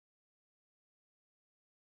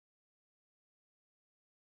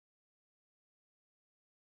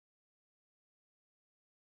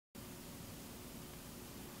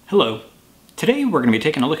Hello. Today we're going to be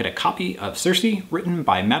taking a look at a copy of Circe written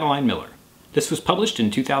by Madeline Miller. This was published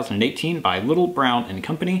in 2018 by Little, Brown and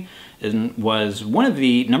Company and was one of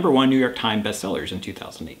the #1 New York Times bestsellers in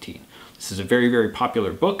 2018. This is a very, very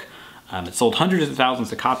popular book. It sold hundreds of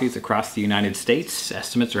thousands of copies across the United States.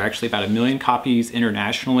 Estimates are actually about 1 million copies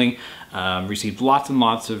internationally. Received lots and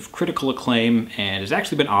lots of critical acclaim and has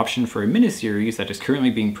actually been optioned for a miniseries that is currently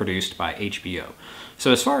being produced by HBO.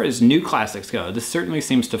 So as far as new classics go, this certainly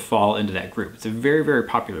seems to fall into that group. It's a very, very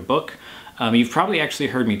popular book. You've probably actually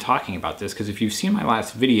heard me talking about this because if you've seen my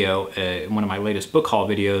last video, one of my latest book haul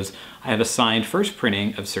videos, I have a signed first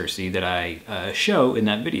printing of Circe that I show in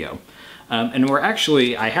that video. And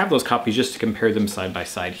I have those copies just to compare them side by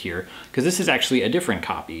side here, because this is actually a different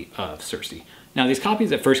copy of Circe. Now these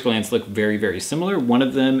copies at first glance look very, very similar. One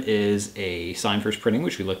of them is a signed first printing,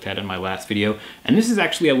 which we looked at in my last video, and this is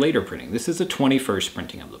actually a later printing. This is a 21st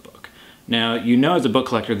printing of the book. Now, you know as a book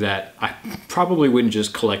collector that I probably wouldn't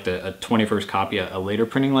just collect a 21st copy, a later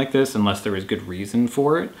printing like this, unless there was good reason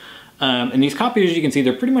for it. And these copies, as you can see,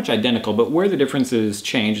 they're pretty much identical, but where the differences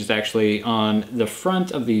change is actually on the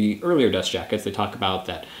front of the earlier dust jackets. They talk about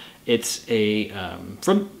that it's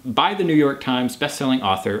by the New York Times best-selling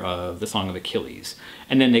author of The Song of Achilles.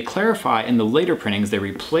 And then they clarify in the later printings, they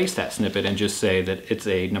replace that snippet and just say that it's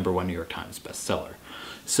a #1 New York Times bestseller.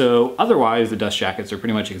 So otherwise, the dust jackets are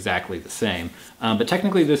pretty much exactly the same, but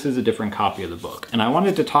technically this is a different copy of the book. And I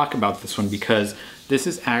wanted to talk about this one because this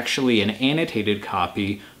is actually an annotated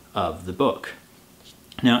copy of the book.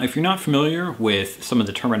 Now, if you're not familiar with some of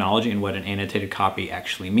the terminology and what an annotated copy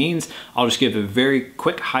actually means, I'll just give a very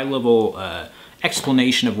quick high-level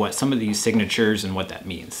explanation of what some of these signatures and what that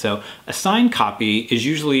means. So a signed copy is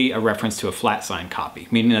usually a reference to a flat signed copy,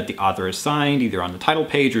 meaning that the author is signed either on the title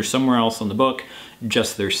page or somewhere else on the book,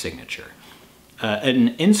 just their signature.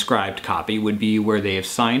 An inscribed copy would be where they have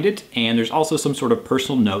signed it, and there's also some sort of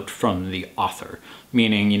personal note from the author,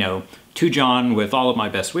 meaning, you know, to John with all of my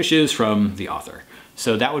best wishes from the author.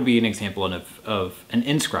 So that would be an example of an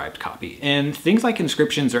inscribed copy. And things like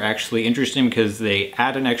inscriptions are actually interesting because they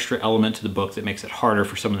add an extra element to the book that makes it harder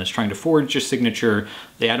for someone that's trying to forge your signature.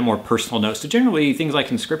 They add a more personal note. So generally, things like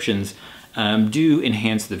inscriptions do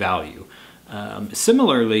enhance the value.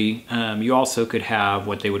 Similarly, you also could have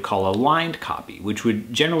what they would call a lined copy, which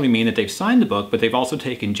would generally mean that they've signed the book, but they've also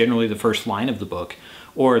taken generally the first line of the book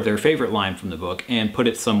or their favorite line from the book and put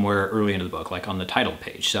it somewhere early into the book, like on the title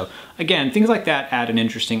page. So again, things like that add an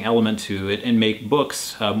interesting element to it and make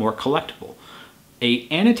books more collectible. A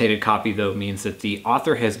annotated copy, though, means that the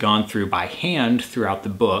author has gone through by hand throughout the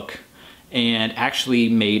book and actually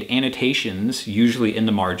made annotations, usually in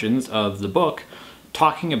the margins of the book,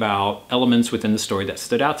 talking about elements within the story that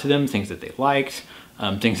stood out to them, things that they liked,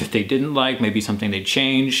 things that they didn't like, maybe something they'd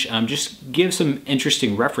change. Just give some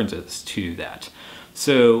interesting references to that.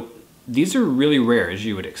 So these are really rare, as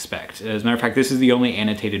you would expect. As a matter of fact, this is the only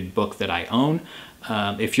annotated book that I own.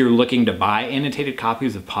 If you're looking to buy annotated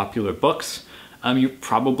copies of popular books, you're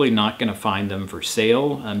probably not going to find them for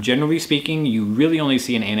sale. Generally speaking, you really only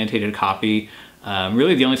see an annotated copy.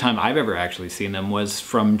 Really the only time I've ever actually seen them was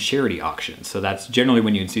from charity auctions. So that's generally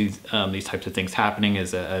when you'd see these types of things happening,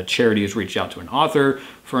 is a charity has reached out to an author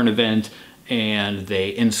for an event and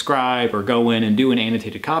they inscribe or go in and do an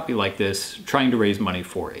annotated copy like this, trying to raise money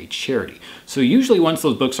for a charity. So usually once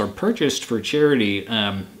those books are purchased for charity,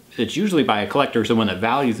 it's usually by a collector, someone that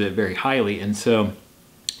values it very highly, and so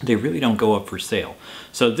they really don't go up for sale.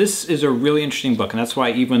 So this is a really interesting book, and that's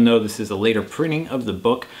why even though this is a later printing of the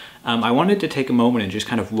book, I wanted to take a moment and just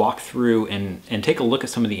kind of walk through and take a look at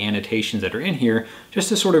some of the annotations that are in here just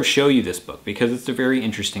to sort of show you this book, because it's a very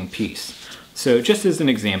interesting piece. So just as an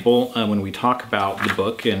example, when we talk about the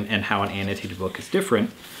book and how an annotated book is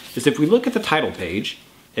different, is if we look at the title page,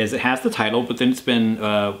 is it has the title, but then it's been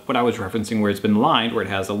what I was referencing where it's been lined, where it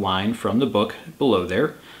has a line from the book below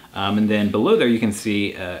there. And then below there you can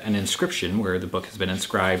see an inscription where the book has been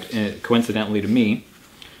inscribed, coincidentally to me.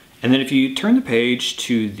 And then if you turn the page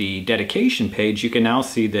to the dedication page, you can now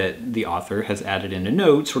see that the author has added in a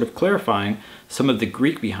note sort of clarifying some of the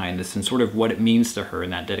Greek behind this and sort of what it means to her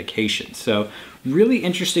in that dedication. So really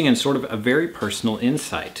interesting and sort of a very personal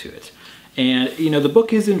insight to it. And you know, the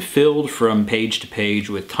book isn't filled from page to page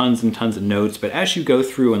with tons and tons of notes, but as you go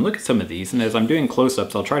through and look at some of these, and as I'm doing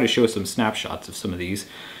close-ups, I'll try to show some snapshots of some of these,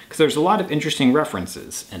 because there's a lot of interesting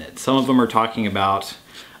references in it. Some of them are talking about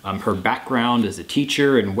her background as a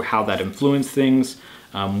teacher and how that influenced things.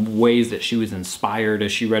 ways that she was inspired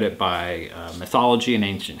as she read it by mythology and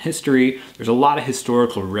ancient history. There's a lot of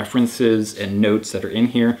historical references and notes that are in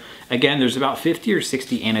here. Again, there's about 50 or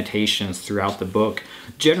 60 annotations throughout the book.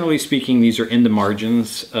 Generally speaking, these are in the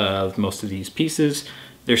margins of most of these pieces.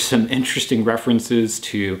 There's some interesting references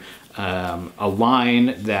to a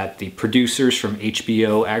line that the producers from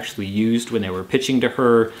HBO actually used when they were pitching to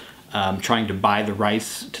her, trying to buy the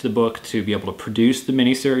rights to the book to be able to produce the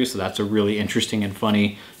miniseries. So that's a really interesting and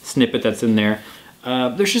funny snippet that's in there.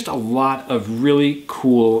 There's just a lot of really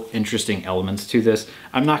cool, interesting elements to this.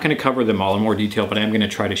 I'm not going to cover them all in more detail, but I am going to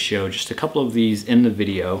try to show just a couple of these in the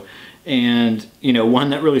video. And, you know, one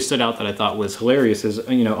that really stood out that I thought was hilarious is,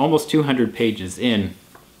 you know, almost 200 pages in,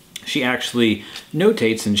 she actually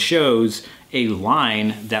notates and shows a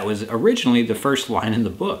line that was originally the first line in the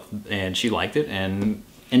book, and she liked it and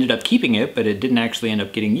ended up keeping it, but it didn't actually end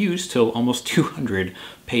up getting used till almost 200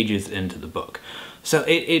 pages into the book. So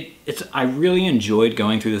I really enjoyed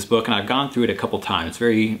going through this book, and I've gone through it a couple times,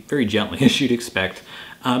 very, very gently as you'd expect.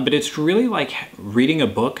 But it's really like reading a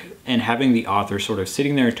book and having the author sort of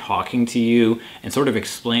sitting there talking to you and sort of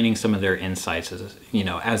explaining some of their insights as, you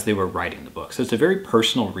know, as they were writing the book. So it's a very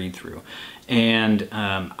personal read through. And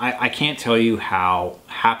I can't tell you how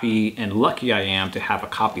happy and lucky I am to have a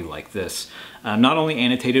copy like this. Not only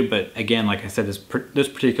annotated, but again, like I said, this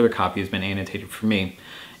particular copy has been annotated for me.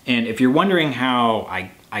 And if you're wondering how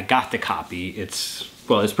I got the copy, it's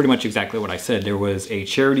pretty much exactly what I said. There was a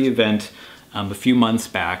charity event a few months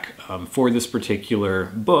back for this particular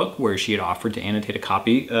book where she had offered to annotate a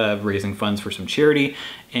copy, raising funds for some charity,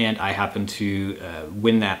 and I happened to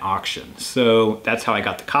win that auction. So that's how I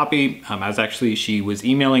got the copy. She was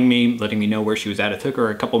emailing me, letting me know where she was at. It took her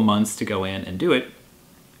a couple months to go in and do it.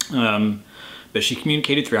 But she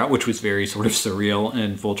communicated throughout, which was very sort of surreal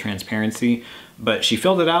and full transparency. But she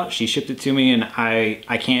filled it out, she shipped it to me, and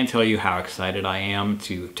I can't tell you how excited I am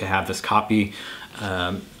to have this copy.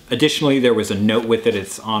 Additionally, there was a note with it.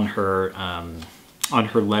 It's on her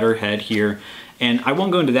letterhead here, and I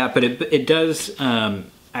won't go into that, but it does.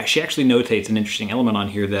 She actually notates an interesting element on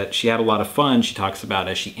here that she had a lot of fun. She talks about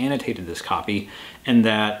as she annotated this copy, and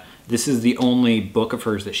that this is the only book of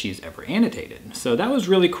hers that she's ever annotated. So that was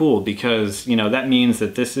really cool because, you know, that means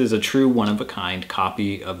that this is a true one-of-a-kind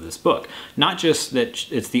copy of this book. Not just that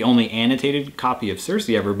it's the only annotated copy of Circe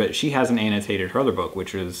ever, but she hasn't annotated her other book,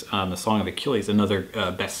 which is The Song of Achilles, another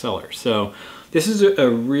bestseller. So this is a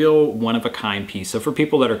real one-of-a-kind piece. So for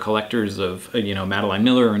people that are collectors of, you know, Madeline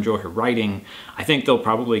Miller or enjoy her writing, I think they'll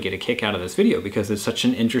probably get a kick out of this video because it's such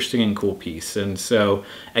an interesting and cool piece. And so,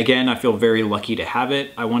 again, I feel very lucky to have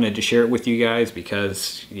it. I wanted to share it with you guys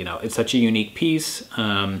because, you know, it's such a unique piece.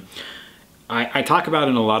 I talk about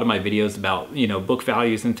in a lot of my videos about, you know, book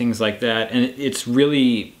values and things like that, and it's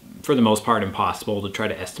really, for the most part, impossible to try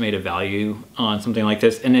to estimate a value on something like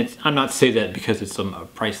this. And I'm not saying that because it's some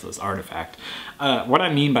priceless artifact. What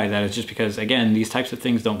I mean by that is just because, again, these types of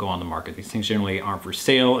things don't go on the market. These things generally aren't for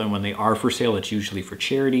sale, and when they are for sale, it's usually for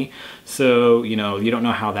charity. So, you know, you don't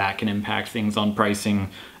know how that can impact things on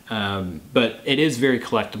pricing. But it is very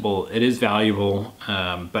collectible. It is valuable,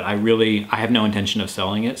 but I have no intention of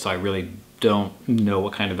selling it, so I really don't know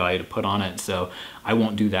what kind of value to put on it, so I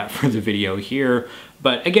won't do that for the video here.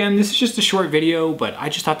 But again, this is just a short video, but I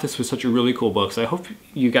just thought this was such a really cool book, so I hope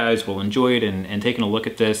you guys will enjoy it and taking a look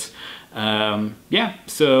at this. Yeah,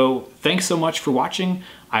 so thanks so much for watching.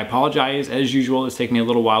 I apologize, as usual, it's taking me a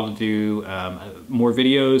little while to do more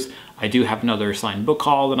videos. I do have another signed book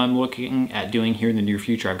haul that I'm looking at doing here in the near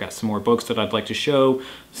future. I've got some more books that I'd like to show.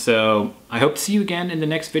 So I hope to see you again in the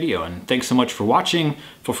next video, and thanks so much for watching.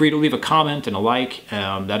 Feel free to leave a comment and a like.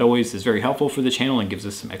 That always is very helpful for the channel and gives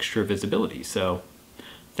us some extra visibility. So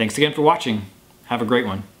thanks again for watching. Have a great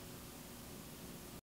one.